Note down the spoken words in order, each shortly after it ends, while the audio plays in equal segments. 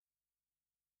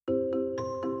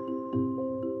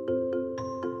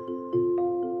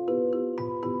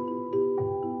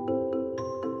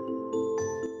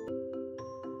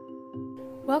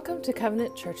Welcome to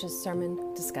Covenant Church's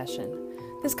sermon discussion.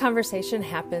 This conversation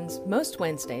happens most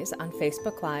Wednesdays on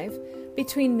Facebook Live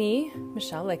between me,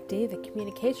 Michelle Lichty, the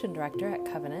communication director at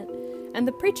Covenant, and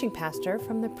the preaching pastor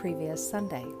from the previous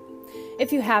Sunday.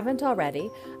 If you haven't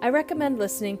already, I recommend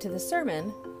listening to the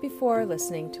sermon before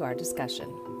listening to our discussion.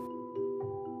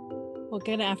 Well,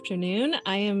 good afternoon.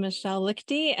 I am Michelle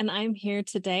Lichty, and I'm here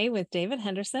today with David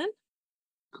Henderson.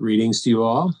 Greetings to you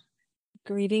all.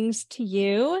 Greetings to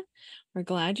you. We're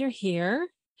glad you're here.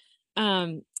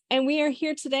 And we are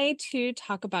here today to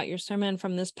talk about your sermon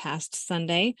from this past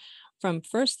Sunday from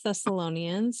 1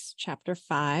 Thessalonians chapter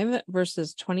 5,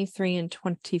 verses 23 and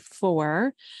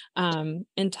 24,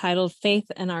 entitled Faith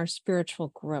and Our Spiritual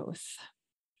Growth.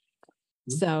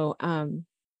 So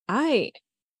I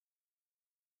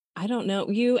don't know,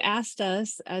 you asked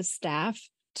us as staff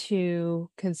to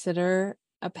consider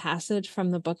a passage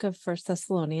from the book of 1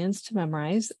 Thessalonians to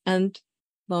memorize, and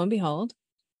lo and behold,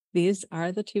 these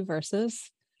are the two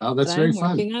verses that's very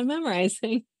fun. Working on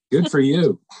memorizing. Good for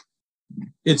you.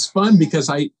 It's fun because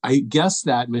I guessed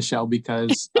that, Michelle,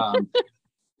 because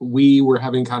we were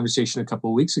having a conversation a couple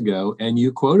of weeks ago, and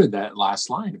you quoted that last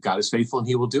line, God is faithful and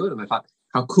he will do it. And I thought,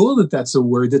 how cool that that's a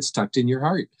word that's tucked in your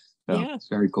heart. So, yeah. It's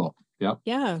very cool. Yep.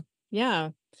 Yeah.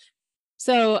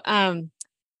 So,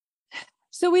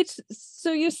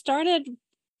 So you started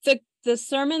the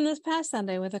sermon this past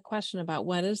Sunday with a question about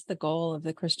what is the goal of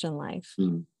the Christian life?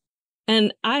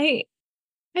 And I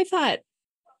thought,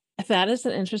 that is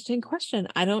an interesting question.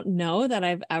 I don't know that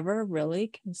I've ever really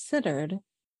considered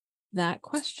that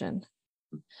question.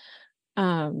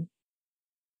 And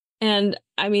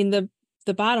I mean,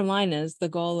 the bottom line is the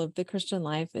goal of the Christian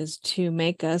life is to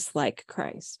make us like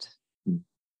Christ.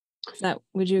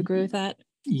 Would you agree with that?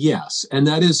 Yes. And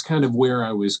that is kind of where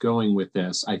I was going with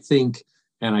this. I think,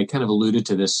 and I kind of alluded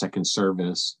to this second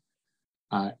service,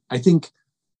 I think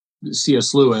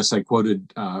C.S. Lewis, I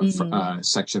quoted a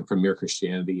section from Mere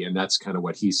Christianity, and that's kind of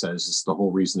what he says is the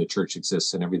whole reason the church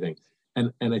exists and everything.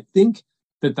 And I think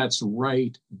that that's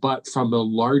right, but from a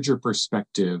larger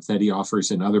perspective that he offers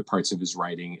in other parts of his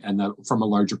writing, and that from a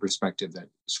larger perspective that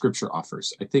Scripture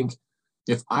offers. I think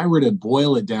if I were to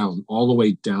boil it down all the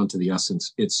way down to the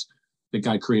essence, it's that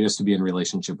God created us to be in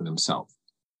relationship with himself.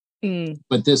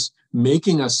 But this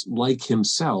making us like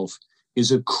himself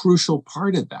is a crucial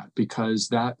part of that, because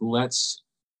that lets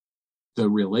the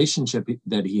relationship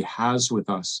that he has with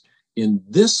us in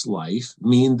this life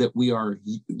mean that we are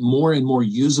more and more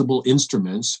usable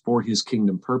instruments for his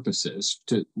kingdom purposes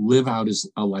to live out as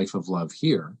a life of love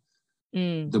here.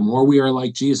 The more we are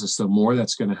like Jesus, the more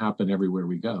that's going to happen everywhere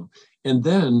we go. And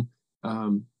then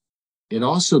it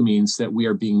also means that we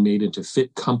are being made into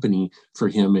fit company for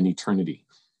him in eternity.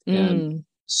 And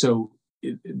so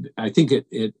I think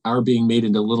our being made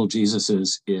into little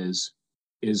Jesuses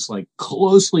is like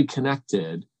closely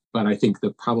connected, but I think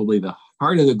that probably the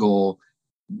heart of the goal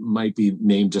might be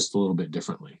named just a little bit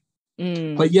differently.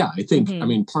 But yeah, I think, I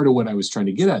mean, part of what I was trying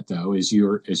to get at, though, is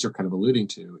you're kind of alluding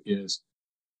to, is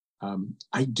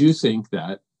I do think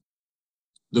that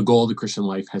the goal of the Christian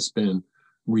life has been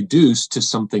reduced to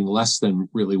something less than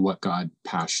really what God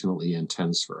passionately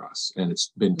intends for us. And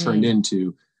it's been turned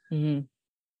into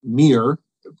mere,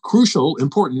 crucial,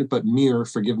 important, but mere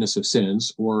forgiveness of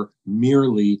sins, or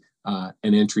merely an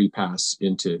entry pass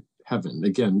into heaven.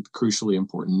 Again, crucially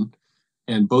important.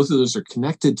 And both of those are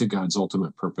connected to God's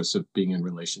ultimate purpose of being in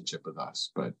relationship with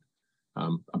us. But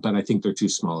I think they're too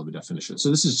small of a definition. So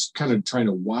this is kind of trying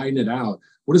to widen it out.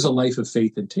 What does a life of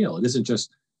faith entail? It isn't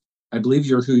just, I believe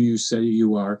you're who you say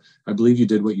you are. I believe you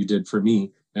did what you did for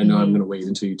me. And now I'm going to wait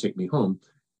until you take me home.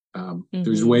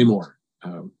 There's way more.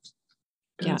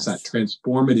 And it's that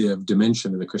transformative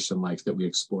dimension of the Christian life that we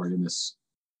explored in this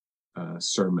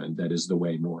sermon that is the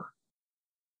way more.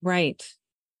 Right.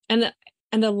 And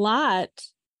a lot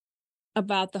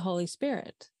about the Holy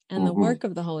Spirit and the work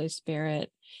of the Holy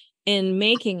Spirit in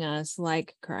making us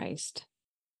like Christ.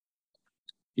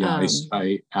 Yeah,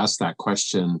 I asked that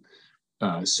question.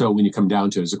 So when you come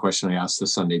down to it, it's a question I asked the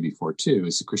Sunday before too.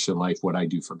 Is the Christian life what I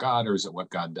do for God, or is it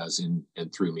what God does in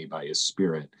and through me by his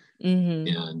Spirit?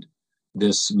 And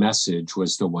this message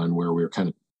was the one where we were kind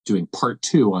of doing part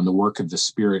 2 on the work of the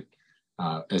Spirit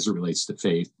as it relates to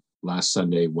faith. Last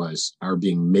Sunday was our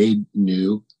being made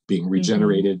new, being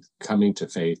regenerated, coming to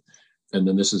faith. And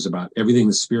then this is about everything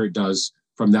the Spirit does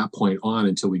from that point on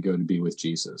until we go to be with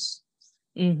Jesus.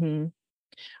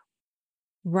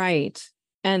 Right.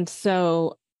 And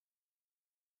so,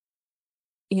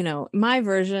 my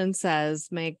version says,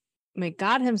 may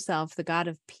God himself, the God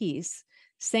of peace,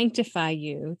 sanctify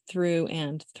you through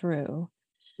and through.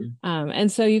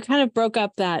 And so you kind of broke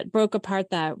apart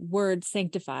that word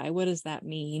sanctify. What does that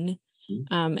mean?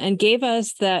 And gave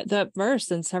us that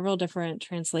verse in several different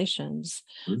translations.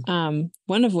 One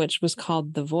of which was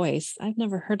called The Voice. I've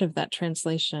never heard of that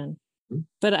translation,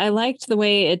 but I liked the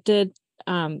way it did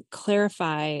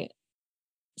clarify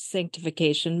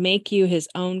sanctification, make you his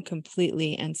own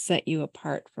completely and set you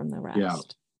apart from the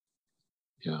rest.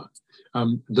 Yeah.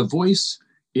 The Voice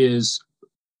is,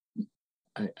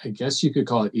 I guess you could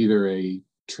call it either a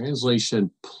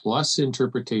translation plus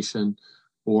interpretation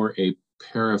or a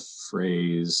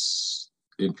paraphrase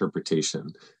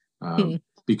interpretation.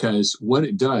 Because what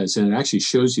it does, and it actually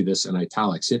shows you this in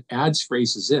italics, it adds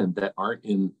phrases in that aren't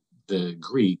in the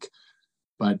Greek,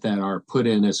 but that are put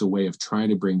in as a way of trying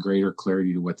to bring greater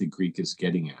clarity to what the Greek is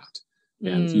getting at.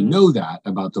 And if you know that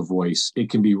about The Voice, it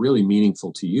can be really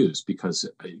meaningful to use because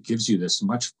it gives you this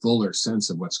much fuller sense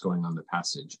of what's going on in the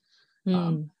passage.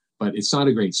 But it's not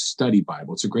a great study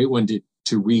Bible. It's a great one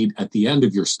to read at the end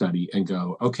of your study and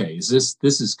go, okay, this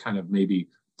is kind of maybe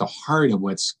the heart of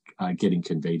what's getting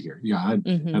conveyed here. Yeah,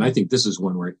 and I think this is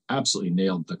one where it absolutely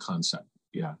nailed the concept.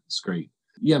 Yeah, it's great.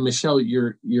 Yeah, Michelle,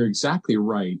 you're exactly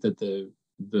right that the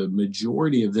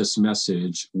majority of this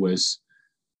message was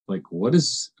like, what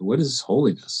is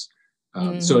holiness?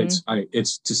 So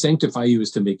it's to sanctify you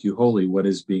is to make you holy. What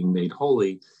is being made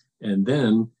holy? And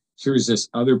then here's this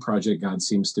other project God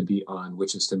seems to be on,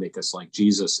 which is to make us like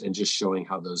Jesus, and just showing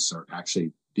how those are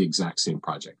actually the exact same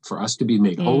project. For us to be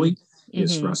made holy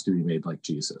is for us to be made like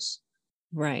Jesus.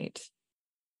 Right.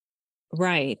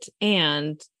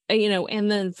 And, and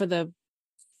then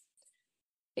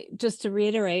just to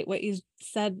reiterate what you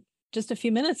said just a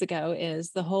few minutes ago,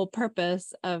 is the whole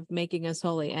purpose of making us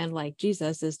holy and like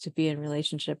Jesus is to be in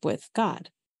relationship with God.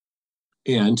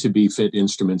 And to be fit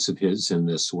instruments of his in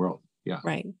this world. Yeah.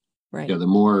 Right. Yeah, the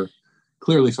more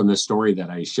clearly from the story that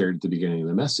I shared at the beginning of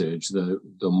the message, the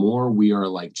more we are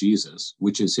like Jesus,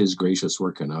 which is his gracious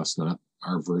work in us, not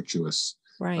our virtuous,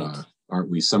 aren't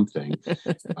we something,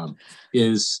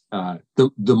 is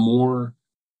the more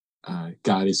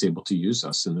God is able to use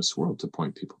us in this world to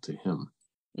point people to him.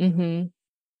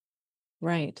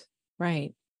 Right.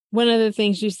 One of the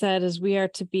things you said is we are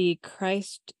to be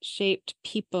Christ-shaped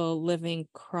people living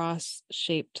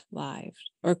cross-shaped lives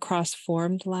or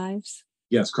cross-formed lives.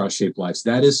 Yes, cross-shaped lives.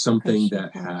 That is something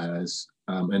that has,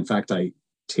 in fact, I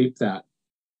taped that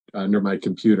under my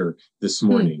computer this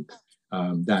morning,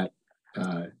 that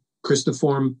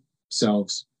Christiform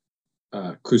selves,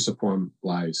 cruciform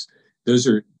lives.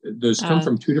 Those come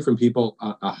from two different people.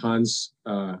 Hans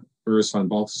Urs von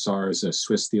Balthasar is a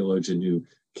Swiss theologian who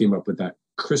came up with that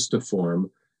Christiform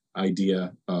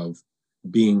idea of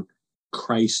being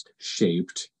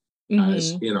Christ-shaped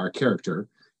as in our character.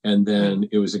 And then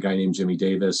it was a guy named Jimmy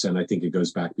Davis, and I think it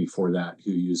goes back before that,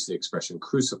 who used the expression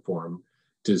cruciform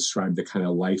to describe the kind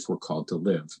of life we're called to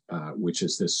live, which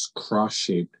is this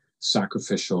cross-shaped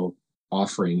sacrificial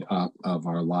offering up of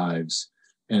our lives.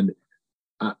 And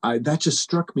that just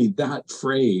struck me, that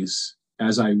phrase,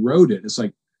 as I wrote it. It's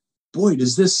like, boy,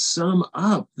 does this sum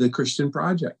up the Christian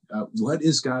project? What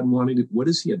is God wanting to, what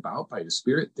is he about by the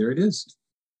Spirit? There it is.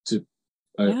 To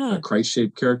a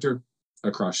Christ-shaped character,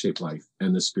 a cross-shaped life,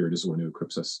 and the Spirit is the one who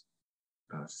equips us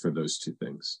for those two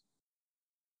things.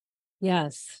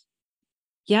 Yes.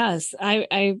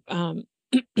 I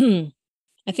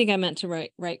I think I meant to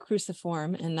write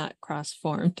cruciform and not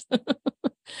cross-formed.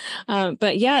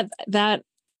 But yeah, that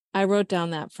I wrote down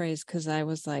that phrase because I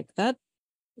was like, that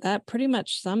pretty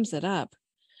much sums it up.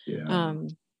 Yeah.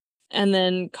 And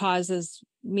then causes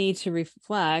me to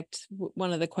reflect.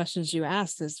 One of the questions you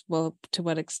asked is, well, to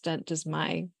what extent does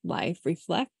my life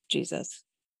reflect Jesus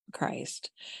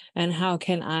Christ? And how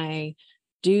can I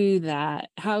do that?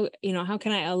 How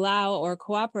can I allow or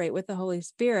cooperate with the Holy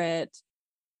Spirit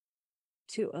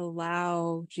to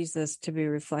allow Jesus to be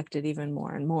reflected even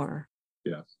more and more?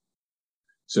 Yeah.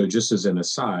 So just as an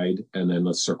aside, and then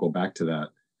let's circle back to that,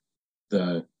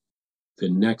 the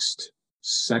next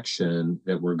section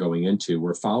that we're going into,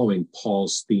 we're following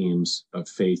Paul's themes of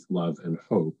faith, love, and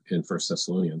hope in 1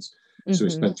 Thessalonians. So we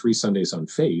spent 3 Sundays on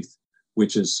faith,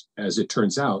 which is, as it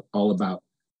turns out, all about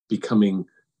becoming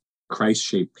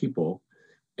Christ-shaped people.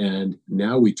 And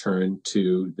now we turn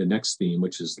to the next theme,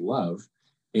 which is love.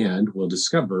 And we'll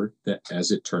discover that,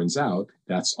 as it turns out,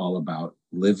 that's all about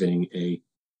living a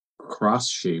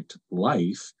cross-shaped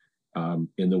life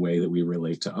in the way that we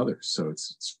relate to others. So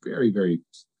it's very, very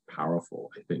powerful,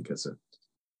 I think, as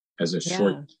a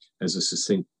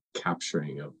succinct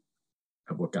capturing of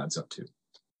what God's up to.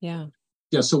 Yeah.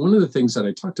 So one of the things that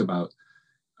I talked about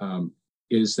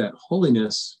is that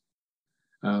holiness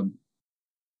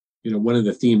one of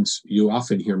the themes you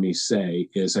often hear me say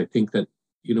is, I think that,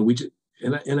 we just,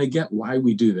 and I get why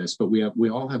we do this, but we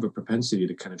all have a propensity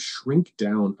to kind of shrink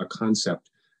down a concept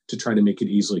to try to make it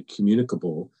easily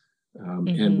communicable.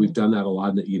 And we've done that a lot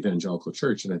in the evangelical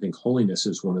church. And I think holiness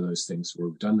is one of those things where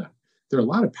we've done that. There are a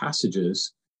lot of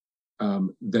passages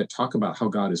that talk about how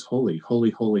God is holy.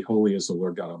 Holy, holy, holy is the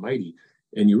Lord God Almighty.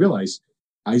 And you realize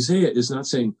Isaiah is not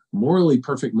saying morally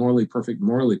perfect, morally perfect,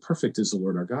 morally perfect is the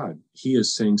Lord our God. He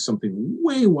is saying something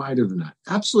way wider than that,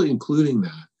 absolutely including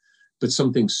that, but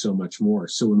something so much more.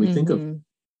 So when we think of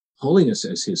holiness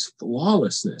as his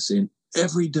flawlessness in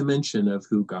every dimension of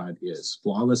who God is,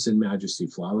 flawless in majesty,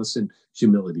 flawless in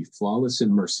humility, flawless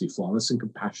in mercy, flawless in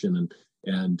compassion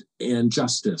and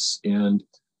justice and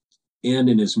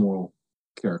in his moral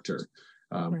character,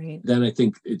 then I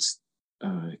think it's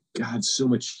God's so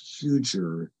much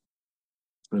huger.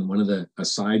 And one of the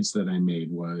asides that I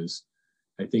made was,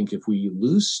 I think if we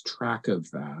lose track of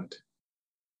that,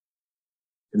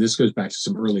 and this goes back to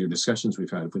some earlier discussions we've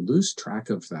had, if we lose track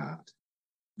of that,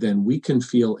 then we can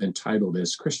feel entitled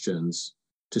as Christians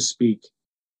to speak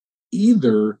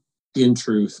either in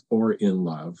truth or in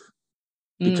love,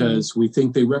 because we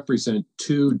think they represent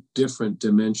two different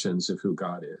dimensions of who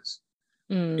God is.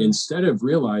 Instead of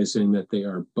realizing that they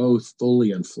are both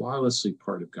fully and flawlessly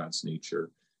part of God's nature,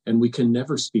 and we can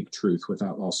never speak truth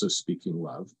without also speaking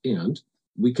love, and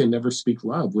we can never speak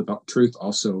love without truth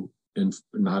also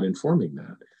not informing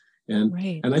that.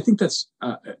 And I think that's,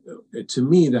 to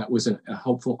me, that was a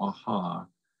helpful aha,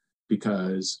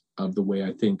 because of the way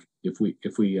I think if we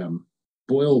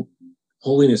boil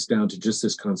holiness down to just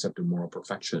this concept of moral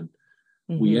perfection,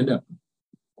 we end up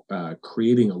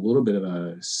creating a little bit of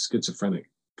a schizophrenic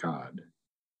God.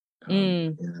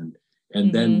 And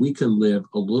then we can live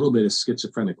a little bit of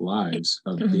schizophrenic lives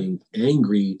of being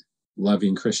angry,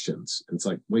 loving Christians. And it's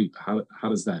like, wait, how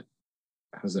does that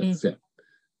fit?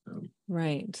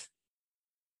 Right.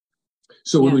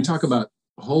 So when we talk about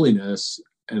holiness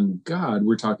and God,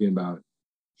 we're talking about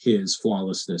his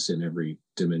flawlessness in every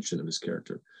dimension of his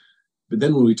character. But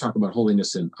then when we talk about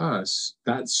holiness in us,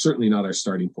 that's certainly not our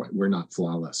starting point. We're not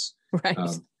flawless. Right.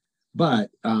 But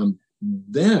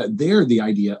there, the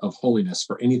idea of holiness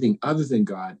for anything other than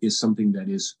God is something that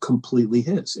is completely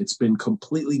his. It's been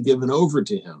completely given over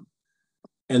to him.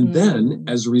 And then,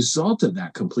 as a result of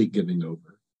that complete giving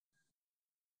over,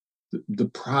 the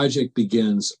project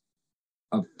begins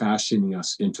of fashioning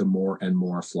us into more and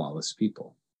more flawless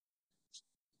people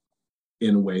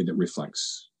in a way that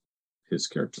reflects his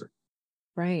character.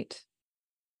 Right.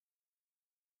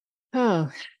 Oh,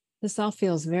 this all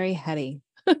feels very heady.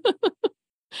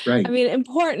 Right. I mean,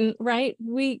 important, right?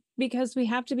 Because we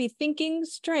have to be thinking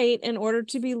straight in order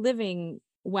to be living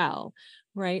well,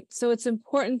 right? So it's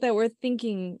important that we're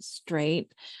thinking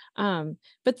straight.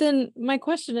 But then my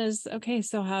question is, okay,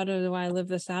 so how do I live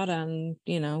this out on,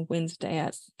 Wednesday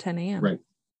at 10 a.m.? Right.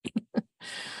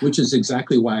 Which is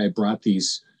exactly why I brought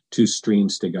these two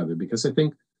streams together, because I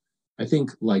think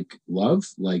like love,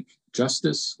 like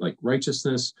justice, like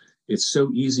righteousness, it's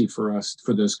so easy for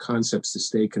those concepts to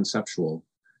stay conceptual,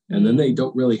 and then they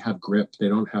don't really have grip. They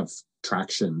don't have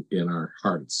traction in our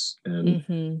hearts.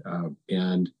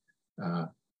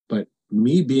 But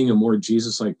me being a more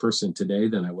Jesus-like person today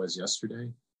than I was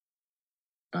yesterday,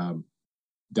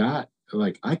 that,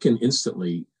 like, I can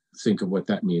instantly think of what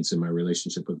that means in my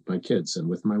relationship with my kids and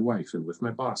with my wife and with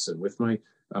my boss and with my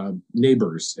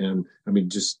neighbors. And I mean,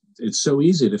 just, it's so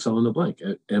easy to fill in the blank.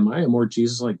 Am I a more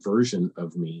Jesus-like version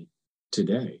of me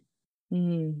today?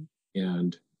 And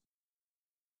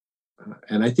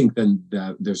I think then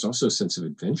that there's also a sense of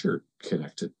adventure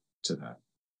connected to that.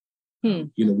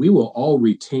 We will all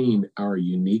retain our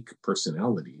unique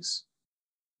personalities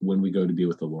when we go to be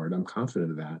with the Lord. I'm confident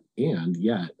of that. And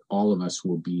yet all of us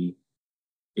will be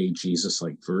a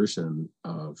Jesus-like version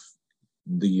of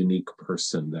the unique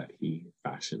person that he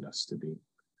fashioned us to be.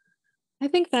 I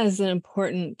think that is an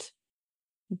important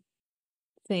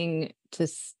thing to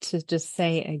just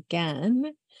say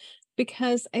again,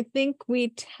 because I think we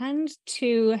tend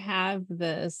to have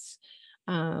this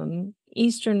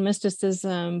Eastern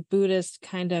mysticism, Buddhist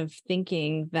kind of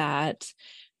thinking that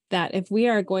if we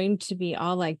are going to be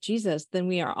all like Jesus, then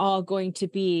we are all going to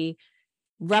be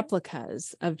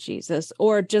replicas of Jesus,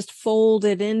 or just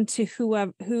folded into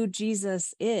who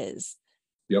Jesus is.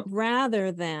 Yep.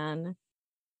 Rather than,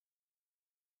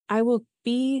 I will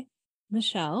be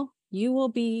Michelle, you will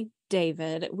be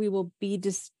David, we will be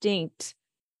distinct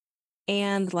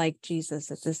and like Jesus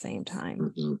at the same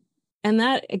time. And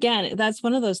that, again, that's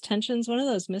one of those tensions, one of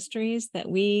those mysteries that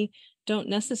we don't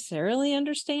necessarily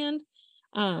understand.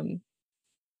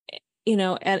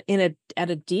 at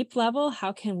a deep level,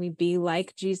 how can we be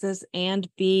like Jesus and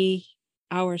be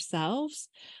ourselves?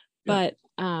 Yeah.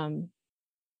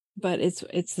 But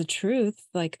it's the truth.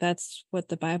 Like, that's what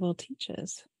the Bible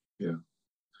teaches. Yeah.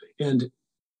 And,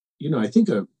 I think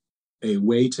a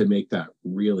way to make that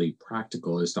really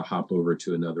practical is to hop over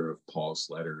to another of Paul's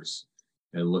letters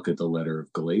and look at the letter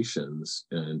of Galatians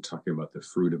and talking about the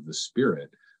fruit of the Spirit,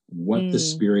 what the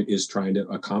Spirit is trying to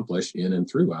accomplish in and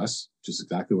through us, which is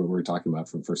exactly what we're talking about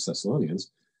from First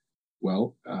Thessalonians.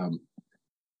 Well,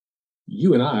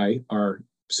 you and I are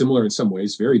similar in some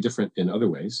ways, very different in other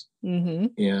ways. Mm-hmm.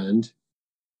 And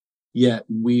yet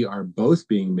we are both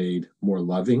being made more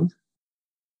loving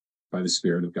by the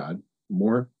Spirit of God,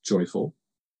 more joyful,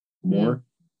 more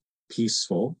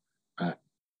peaceful,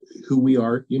 who we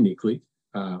are uniquely,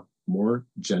 more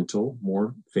gentle,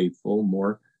 more faithful,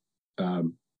 more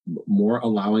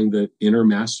allowing the inner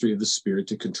mastery of the Spirit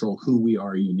to control who we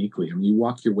are uniquely. I mean, you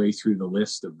walk your way through the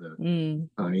list of the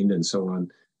kind and so on.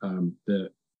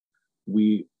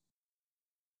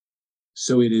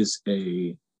 So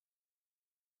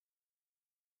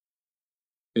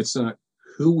it's not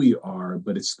who we are,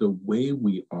 but it's the way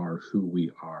we are who we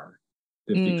are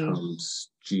that becomes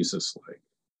Jesus-like.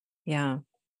 Yeah.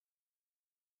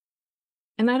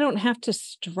 And I don't have to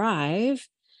strive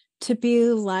to be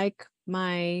like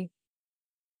my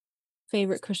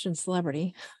favorite Christian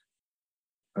celebrity.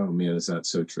 Oh man, is that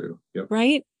so true? Yep.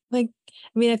 Right? Like,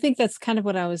 I mean, I think that's kind of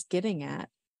what I was getting at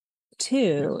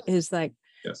too, is like,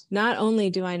 not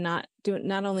only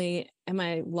am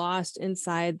I lost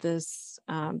inside this,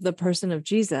 the person of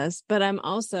Jesus, but I'm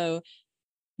also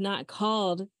not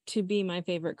called to be my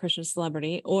favorite Christian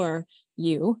celebrity, or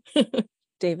you,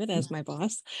 David, as my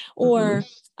boss, or,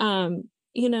 or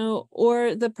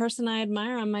the person I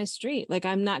admire on my street. Like,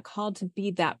 I'm not called to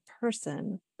be that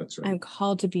person. That's right. I'm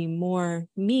called to be more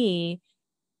me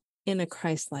in a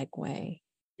Christ-like way.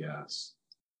 Yes.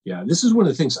 Yeah, this is one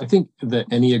of the things. I think the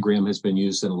Enneagram has been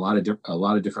used in a lot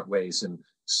of different ways, and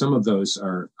some of those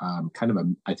are kind of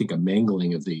a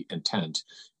mangling of the intent,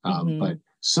 but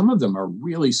some of them are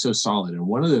really so solid. And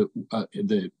one of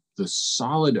the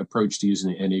solid approach to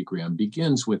using the Enneagram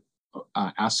begins with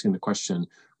asking the question,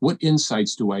 what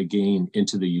insights do I gain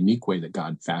into the unique way that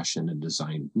God fashioned and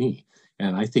designed me?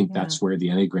 And I think that's where the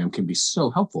Enneagram can be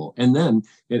so helpful. And then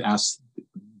it asks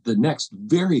the next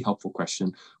very helpful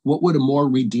question: what would a more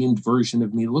redeemed version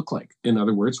of me look like? In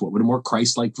other words, what would a more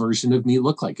Christ-like version of me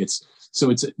look like? It's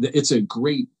a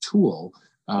great tool.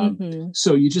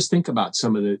 So you just think about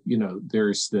some of the,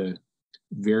 there's the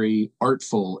very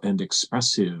artful and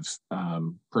expressive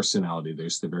personality.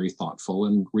 There's the very thoughtful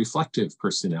and reflective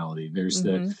personality. There's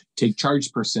the take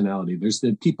charge personality. There's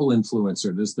the people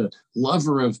influencer. There's the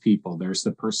lover of people. There's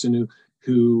the person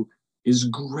who is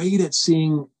great at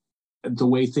seeing the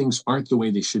way things aren't the way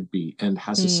they should be and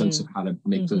has a sense of how to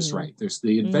make those right. There's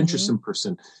the adventuresome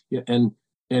person. Yeah,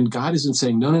 and God isn't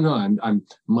saying, no, I'm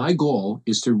my goal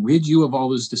is to rid you of all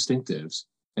those distinctives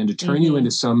and to turn you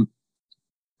into some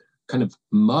kind of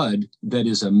mud that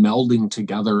is a melding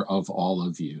together of all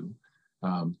of you.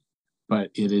 But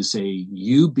it is a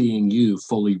you being you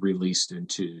fully released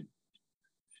into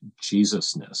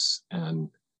Jesusness. And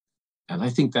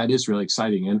I think that is really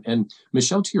exciting. And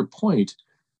Michelle, to your point,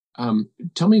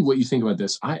 tell me what you think about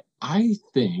this. I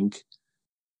think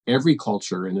every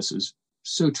culture, and this is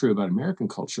so true about American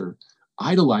culture,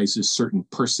 idolizes certain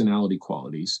personality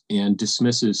qualities and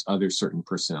dismisses other certain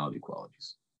personality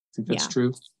qualities. I think that's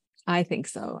true. I think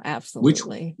so.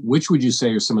 Absolutely. Which would you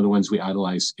say are some of the ones we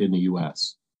idolize in the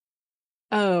US?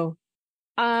 Oh,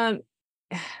 I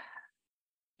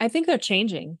think they're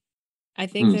changing.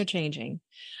 They're changing.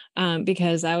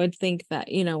 Because I would think that,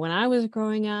 when I was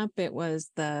growing up, it was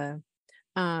the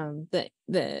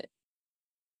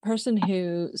person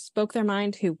who spoke their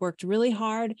mind, who worked really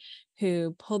hard,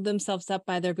 who pulled themselves up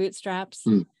by their bootstraps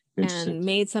and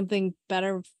made something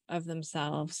better of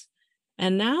themselves.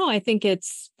 And now I think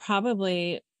it's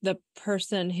probably the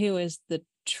person who is the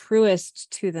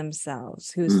truest to themselves,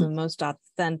 who's the most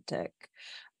authentic.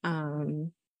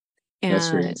 And that's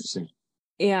very interesting.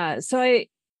 Yeah. So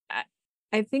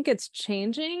I think it's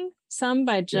changing some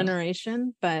by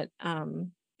generation, but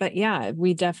yeah,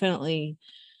 we definitely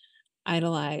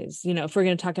idolize, if we're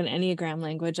going to talk an Enneagram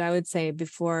language, I would say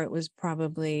before it was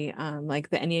probably like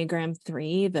the Enneagram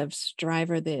 3, the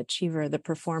striver, the achiever, the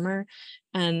performer.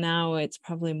 And now it's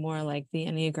probably more like the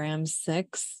Enneagram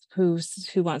 6, who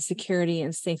wants security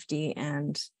and safety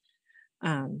and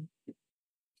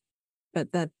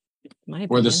but that my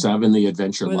or the 7, the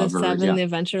adventure or lover. The 7, the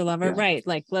adventure lover, right?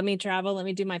 Like, let me travel, let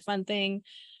me do my fun thing,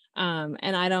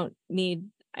 and I don't need,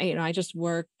 I just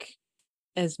work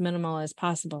as minimal as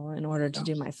possible in order to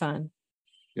do my fun.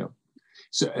 Yeah.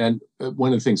 So, and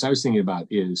one of the things I was thinking about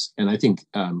is, and I think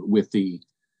with the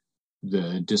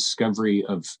discovery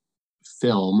of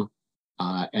film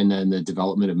and then the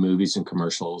development of movies and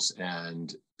commercials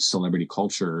and celebrity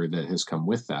culture that has come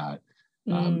with that,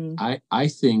 I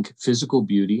think physical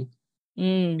beauty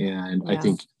and I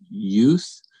think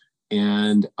youth,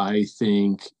 and I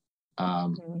think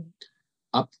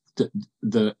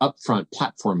the upfront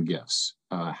platform gifts,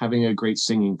 having a great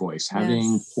singing voice,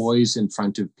 having poise in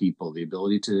front of people, the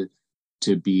ability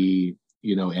to be,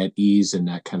 at ease in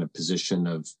that kind of position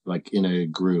of like in a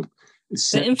group. The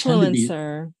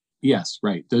influencer. Yes,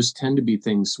 right. Those tend to be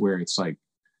things where it's like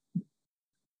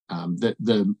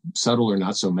the subtle or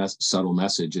not so subtle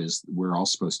message is we're all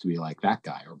supposed to be like that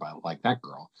guy or like that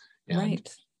girl. And, right.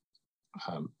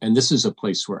 And this is a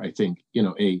place where I think,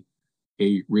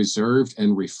 a reserved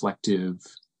and reflective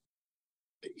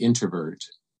introvert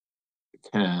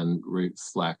can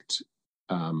reflect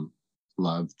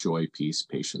love, joy, peace,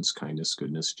 patience, kindness,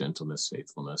 goodness, gentleness,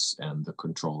 faithfulness, and the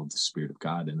control of the Spirit of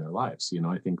God in their lives.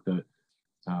 I think that,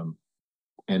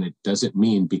 and it doesn't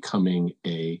mean becoming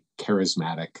a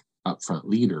charismatic upfront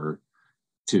leader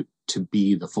to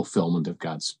be the fulfillment of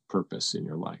God's purpose in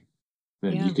your life.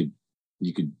 And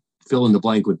you could fill in the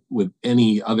blank with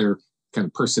any other kind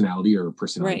of personality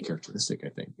characteristic, I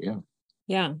think. Yeah.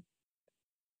 Yeah.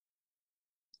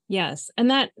 Yes. And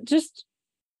that just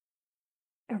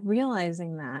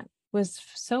realizing that was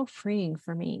so freeing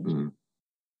for me. Mm-hmm.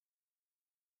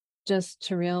 Just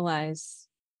to realize,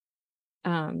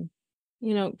 God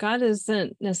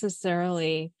isn't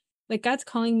necessarily like God's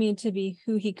calling me to be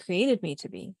who he created me to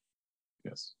be.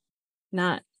 Yes.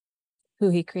 Not who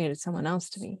he created someone else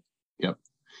to be. Yep.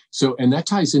 So, and that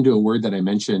ties into a word that I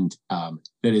mentioned that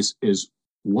is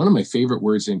one of my favorite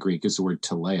words in Greek is the word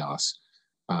teleos,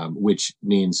 which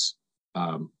means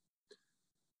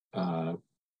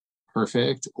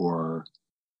perfect or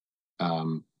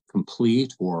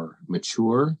complete or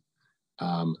mature.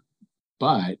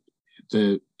 But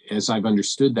as I've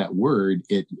understood that word,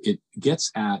 it gets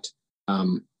at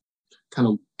kind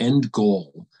of end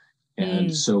goal.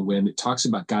 And so when it talks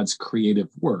about God's creative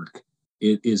work,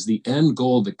 it is the end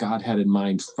goal that God had in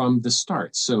mind from the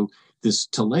start. So this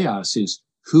teleos is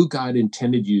who God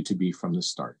intended you to be from the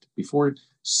start. Before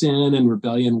sin and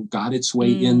rebellion got its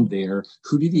way in there,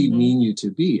 who did he mean you to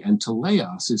be? And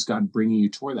teleos is God bringing you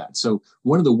toward that. So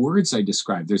one of the words I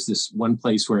described, there's this one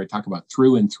place where I talk about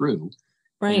through and through.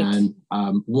 Right. And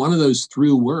one of those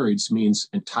through words means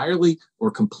entirely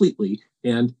or completely,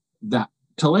 and that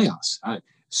teleos.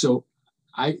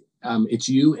 It's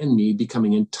you and me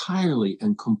becoming entirely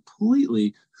and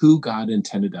completely who God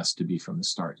intended us to be from the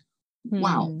start.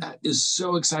 Wow, that is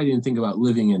so exciting to think about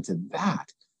living into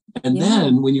that. And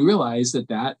then when you realize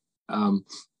that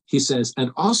he says,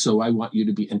 and also I want you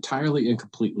to be entirely and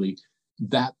completely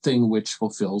that thing which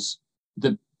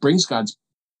that brings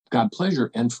God pleasure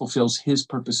and fulfills his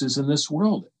purposes in this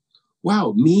world.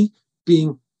 Wow, me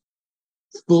being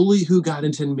fully who God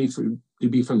intended me to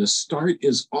be from the start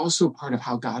is also part of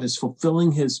how God is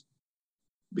fulfilling his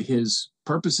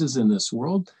purposes in this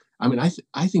world. I mean,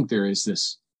 I think there is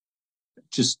this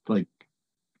just like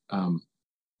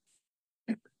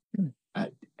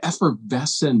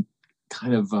effervescent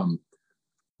kind of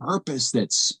purpose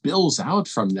that spills out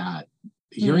from that,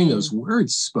 hearing those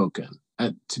words spoken.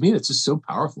 To me, it's just so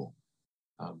powerful.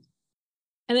 And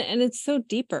it's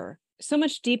so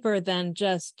much deeper than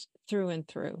just through and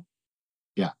through.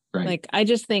 Yeah, right. Like, I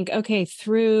just think, okay,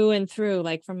 through and through,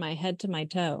 like from my head to my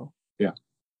toe. Yeah.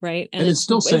 Right. And it's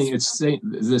still saying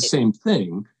the same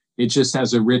thing. It just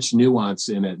has a rich nuance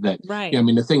in it that, right. Yeah, I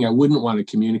mean, the thing I wouldn't want to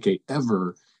communicate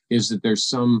ever is that there's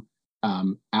some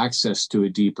access to a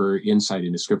deeper insight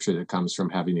into scripture that comes from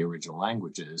having the original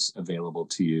languages available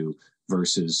to you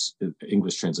versus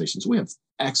English translations. We have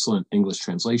excellent English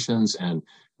translations, and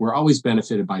we're always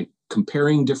benefited by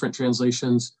comparing different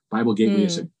translations. Bible Gateway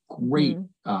is a great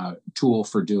tool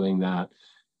for doing that,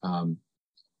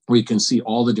 where you can see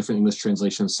all the different English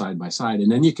translations side by side,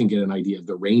 and then you can get an idea of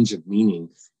the range of meaning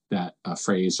that a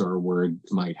phrase or a word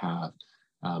might have.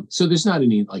 So there's not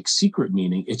any like secret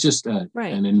meaning. It's just an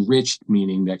enriched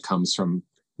meaning that comes from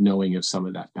knowing of some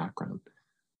of that background.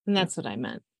 And that's what I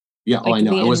meant. Yeah. Like I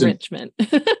know. I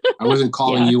wasn't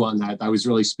calling you on that. I was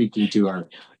really speaking to our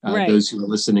those who are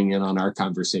listening in on our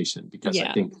conversation, because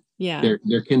I think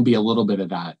there can be a little bit of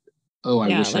that. Oh,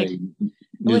 I wish I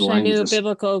knew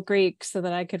biblical Greek so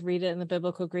that I could read it in the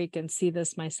biblical Greek and see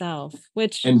this myself,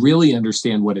 and really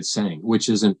understand what it's saying, which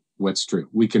isn't what's true.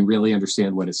 We can really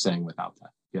understand what it's saying without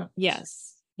that. Yeah.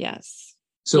 Yes.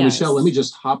 So, Michelle, let me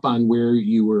just hop on where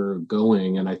you were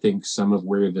going, and I think some of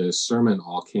where the sermon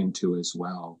all came to as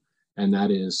well. And that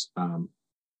is,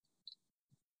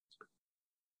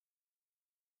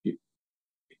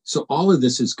 so all of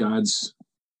this is God's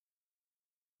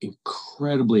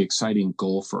incredibly exciting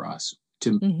goal for us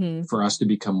for us to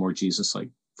become more Jesus-like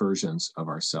versions of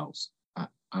ourselves.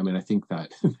 I mean, I think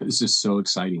that this is so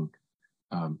exciting,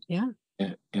 and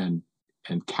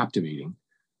captivating.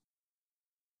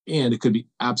 And it could be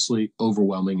absolutely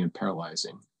overwhelming and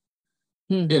paralyzing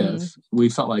if we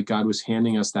felt like God was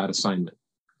handing us that assignment.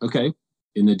 Okay,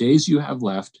 in the days you have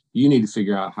left, you need to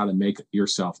figure out how to make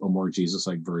yourself a more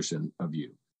Jesus-like version of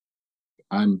you.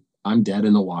 I'm dead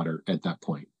in the water at that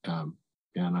point, and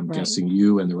I'm guessing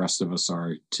you and the rest of us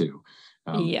are too.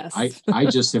 Yes, I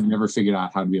just have never figured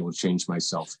out how to be able to change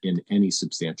myself in any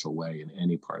substantial way in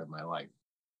any part of my life.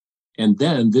 And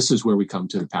then this is where we come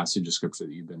to the passage of scripture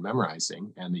that you've been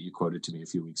memorizing and that you quoted to me a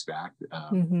few weeks back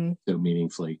so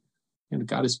meaningfully. And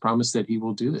God has promised that he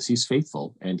will do this. He's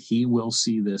faithful and he will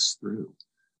see this through.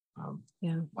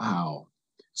 Wow.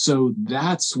 So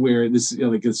that's where this,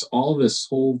 it's all this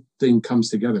whole thing comes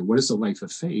together. What is the life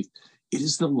of faith? It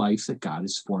is the life that God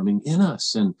is forming in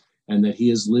us and that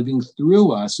he is living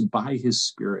through us by his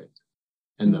Spirit.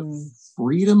 And the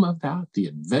freedom of that, the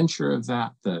adventure of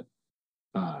that,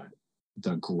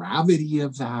 the gravity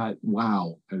of that,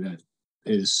 wow, that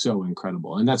is so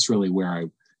incredible. And that's really where I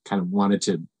kind of wanted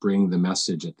to bring the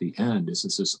message at the end, is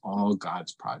this is all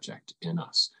God's project in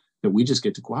us that we just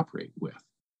get to cooperate with.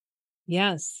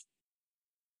 Yes.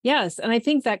 And I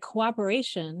think that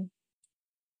cooperation,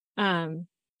 I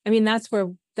mean, that's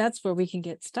where we can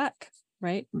get stuck,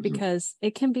 right? Because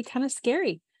it can be kind of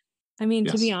scary. I mean,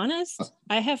 to be honest,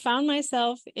 I have found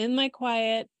myself in my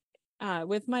quiet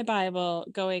with my Bible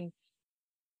going,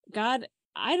 God,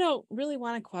 I don't really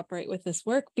want to cooperate with this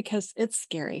work because it's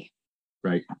scary.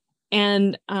 Right.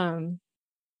 And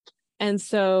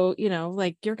so,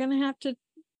 like, you're going to have to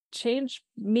change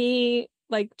me,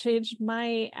 like change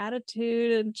my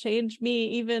attitude and change me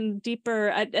even deeper,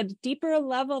 at a deeper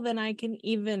level than I can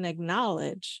even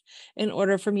acknowledge in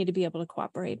order for me to be able to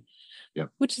cooperate. Yeah.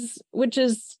 Which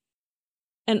is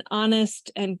an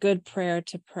honest and good prayer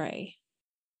to pray.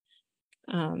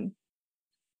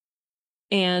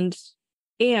 And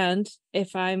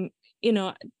if I'm,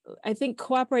 I think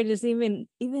cooperate is even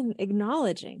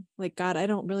acknowledging, like, God, I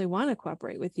don't really want to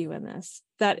cooperate with you in this.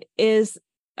 That is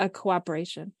a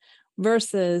cooperation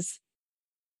versus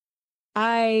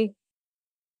I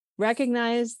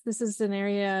recognize this is an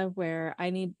area where I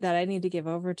need to give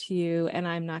over to you, and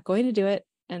I'm not going to do it,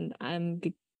 and I'm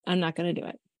not going to do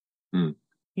it.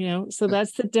 So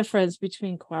that's the difference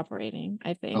between cooperating,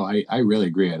 I think. Oh, I really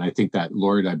agree. And I think that,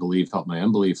 Lord, I believe, help my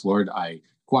unbelief. Lord, I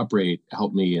cooperate,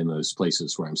 help me in those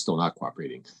places where I'm still not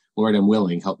cooperating. Lord, I'm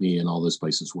willing, help me in all those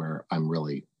places where I'm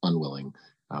really unwilling.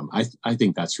 I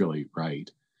think that's really right.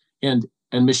 And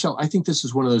Michelle, I think this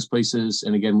is one of those places,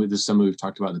 and again, this is something we've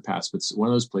talked about in the past, but it's one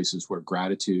of those places where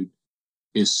gratitude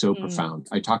is so profound.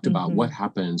 I talked about what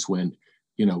happens when,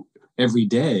 every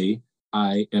day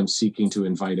I am seeking to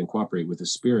invite and cooperate with the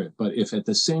Spirit. But if at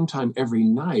the same time, every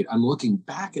night, I'm looking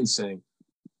back and saying,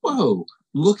 whoa,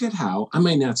 look at how, I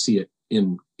might not see it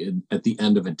at the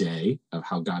end of a day of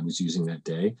how God was using that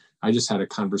day. I just had a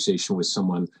conversation with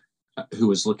someone who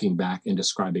was looking back and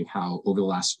describing how over the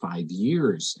last 5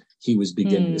 years, he was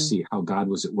beginning to see how God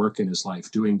was at work in his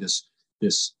life, doing this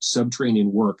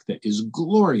subterranean work that is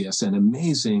glorious and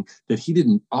amazing, that he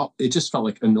didn't, it just felt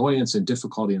like annoyance and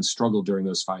difficulty and struggle during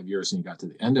those 5 years. And he got to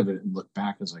the end of it and looked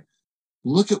back and was like,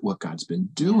 look at what God's been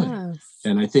doing. Yes.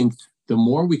 And I think the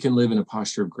more we can live in a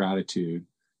posture of gratitude,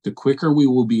 the quicker we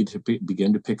will be to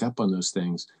begin to pick up on those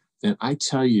things. And I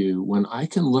tell you, when I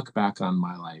can look back on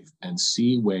my life and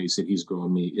see ways that he's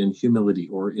grown me in humility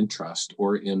or in trust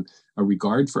or in a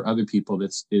regard for other people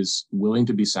that is willing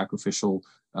to be sacrificial,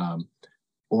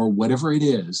 or whatever it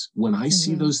is, when I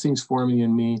see those things forming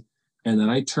in me, and then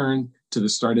I turn to the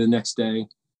start of the next day,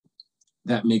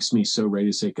 that makes me so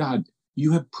ready to say, God,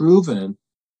 you have proven,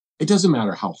 it doesn't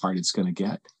matter how hard it's going to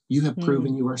get. You have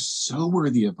proven you are so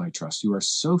worthy of my trust. You are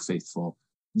so faithful.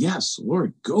 Yes,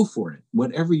 Lord, go for it.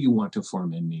 Whatever you want to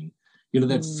form in me.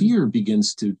 That fear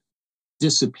begins to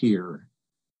disappear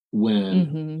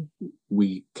when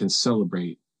we can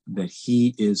celebrate that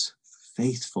he is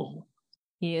faithful.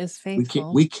 He is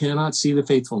faithful. We cannot see the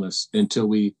faithfulness until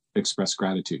we express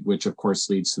gratitude, which of course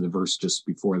leads to the verse just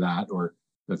before that, or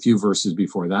a few verses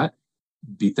before that.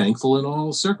 Be thankful in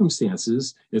all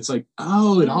circumstances. It's like,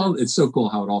 it's so cool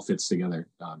how it all fits together.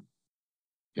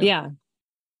 Yeah.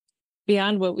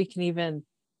 Beyond what we can even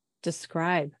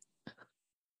describe.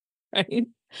 right?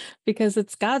 Because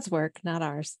it's God's work, not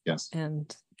ours. Yes.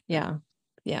 And yeah.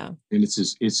 And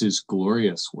it's his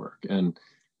glorious work. And,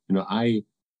 I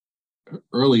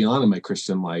early on in my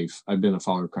Christian life, I've been a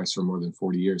follower of Christ for more than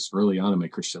 40 years. Early on in my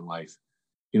Christian life,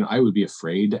 I would be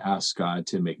afraid to ask God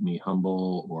to make me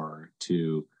humble or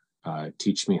to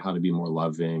teach me how to be more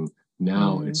loving.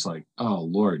 Now it's like, oh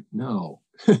Lord, no,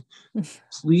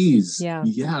 please. Yeah.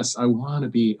 Yes, I want to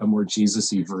be a more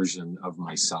Jesus-y version of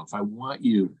myself. I want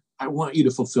you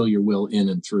to fulfill your will in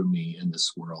and through me in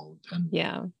this world. And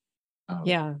yeah.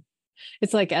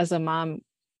 It's like, as a mom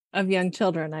of young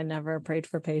children, I never prayed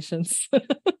for patience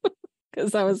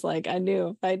because I was like, I knew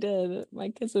if I did, my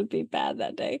kids would be bad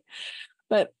that day.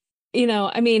 But,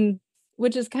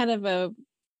 which is kind of a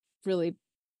really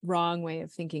wrong way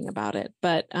of thinking about it.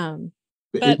 But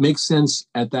it makes sense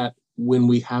at that when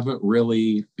we haven't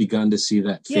really begun to see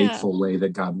that faithful way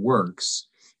that God works.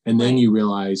 And then you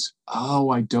realize, oh,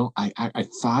 I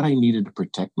thought I needed to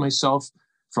protect myself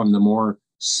from the more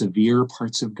severe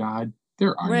parts of God.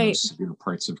 There are no severe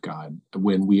parts of God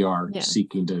when we are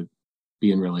seeking to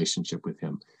be in relationship with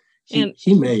him.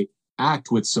 He may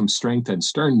act with some strength and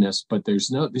sternness, but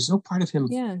there's no part of him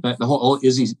that the whole,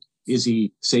 is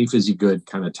he safe? Is he good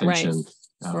kind of tension?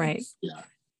 Right. Yeah.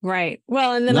 Right.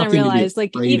 Well, and then I realized,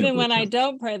 like, even when I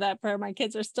don't pray that prayer, my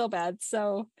kids are still bad.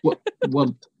 So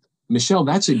well, Michelle,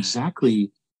 it's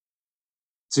exactly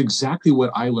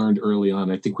what I learned early on.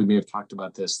 I think we may have talked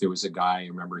about this. There was a guy I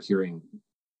remember hearing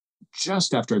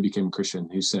just after I became a Christian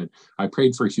who said, I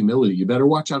prayed for humility. You better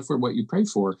watch out for what you pray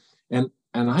for. And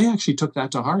I actually took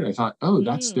that to heart. I thought,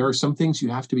 there are some things you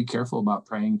have to be careful about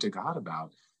praying to God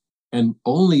about. And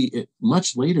only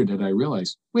much later did I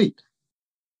realize, wait,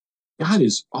 God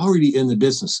is already in the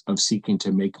business of seeking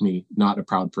to make me not a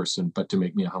proud person, but to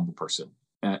make me a humble person.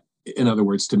 In other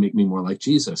words, to make me more like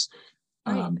Jesus.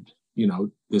 Right.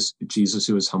 This Jesus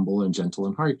who is humble and gentle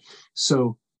in heart.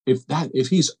 So if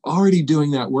he's already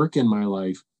doing that work in my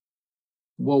life,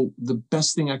 well, the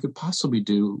best thing I could possibly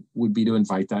do would be to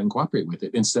invite that and cooperate with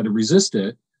it instead of resist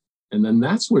it. And then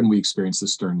that's when we experience the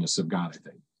sternness of God, I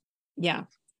think. Yeah,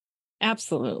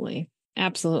 absolutely.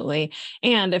 Absolutely.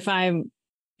 And if I'm,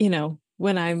 if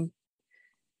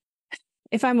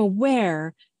I'm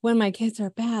aware when my kids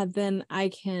are bad, then I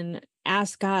can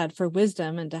ask God for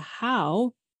wisdom into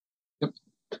how,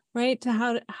 right?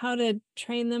 To how to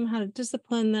train them, how to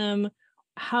discipline them,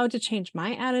 how to change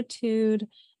my attitude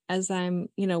as I'm,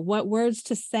 what words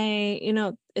to say,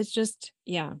 it's just,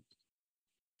 Michelle,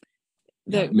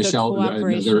 the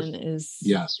cooperation is.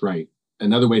 Yes, right.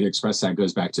 Another way to express that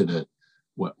goes back to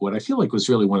what I feel like was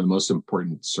really one of the most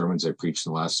important sermons I preached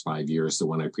in the last 5 years. The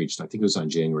one I preached, I think it was on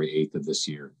January 8th of this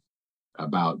year,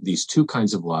 about these two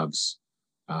kinds of loves.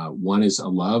 One is a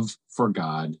love for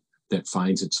God that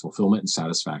finds its fulfillment and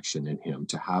satisfaction in him,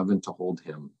 to have and to hold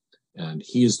him. And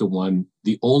he is the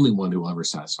only one who will ever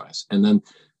satisfy us. And then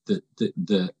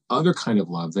the other kind of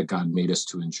love that God made us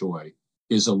to enjoy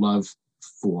is a love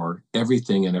for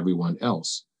everything and everyone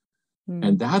else.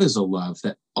 And that is a love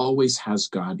that always has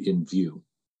God in view.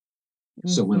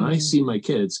 So when I see my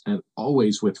kids, and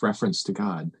always with reference to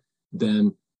God,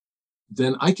 then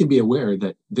I can be aware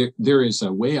that there is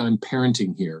a way I'm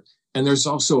parenting here. And there's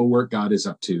also a work God is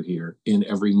up to here in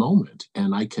every moment.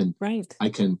 And I can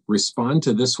respond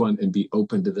to this one and be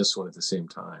open to this one at the same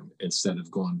time, instead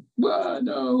of going, well,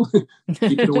 no,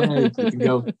 keep it away. I can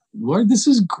go, Lord, this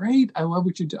is great. I love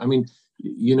what you do. I mean,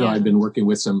 I've been working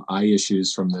with some eye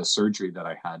issues from the surgery that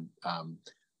I had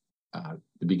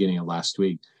the beginning of last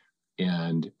week.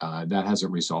 And that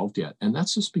hasn't resolved yet. And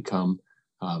that's just become,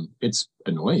 it's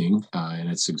annoying and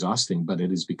it's exhausting, but it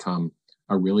has become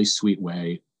a really sweet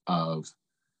way of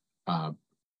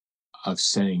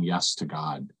saying yes to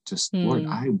God. Just, Lord,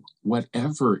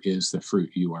 whatever is the fruit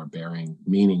you are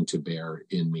meaning to bear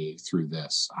in me through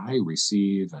this, I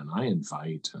receive and I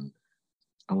invite, and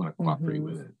I want to cooperate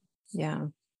with it. Yeah.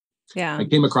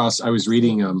 I was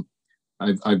reading,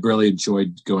 I've really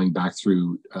enjoyed going back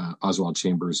through Oswald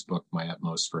Chambers' book, My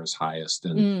Utmost for His Highest.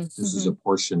 And this is a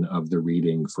portion of the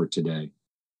reading for today.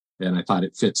 And I thought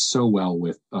it fits so well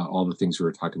with all the things we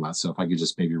were talking about. So if I could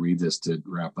just maybe read this to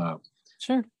wrap up.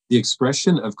 Sure. The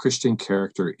expression of Christian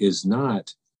character is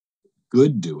not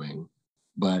good doing,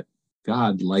 but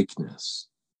God likeness.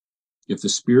 If the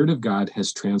Spirit of God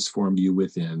has transformed you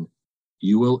within,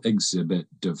 you will exhibit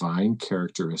divine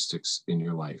characteristics in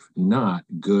your life, not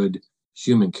good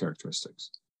human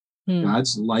characteristics.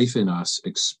 God's life in us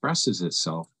expresses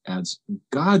itself as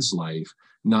God's life,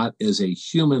 not as a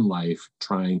human life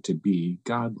trying to be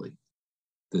godly.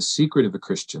 The secret of a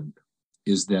Christian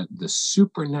is that the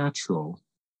supernatural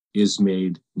is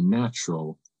made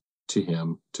natural to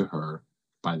him, to her,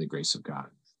 by the grace of God.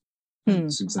 Hmm.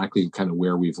 It's exactly kind of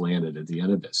where we've landed at the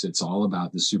end of this. It's all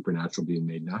about the supernatural being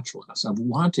made natural in us, of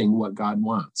wanting what God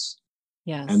wants.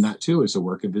 Yes. And that too is a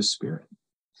work of his Spirit.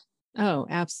 Oh,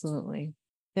 absolutely.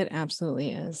 It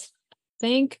absolutely is.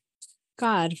 Thank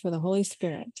God for the Holy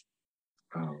Spirit.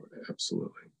 Oh,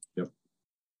 absolutely. Yep.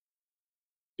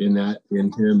 In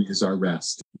him is our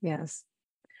rest. Yes.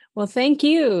 Well, thank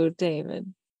you,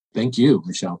 David. Thank you,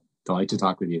 Michelle. Delight to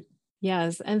talk with you.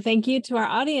 Yes. And thank you to our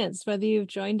audience, whether you've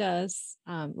joined us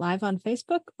live on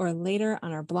Facebook or later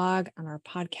on our blog, on our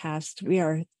podcast. We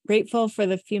are grateful for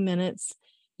the few minutes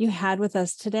you had with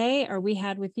us today, or we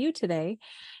had with you today.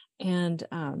 And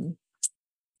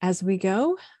as we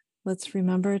go, let's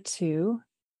remember to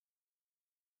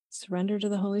surrender to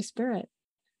the Holy Spirit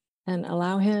and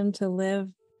allow him to live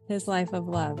his life of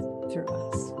love through us.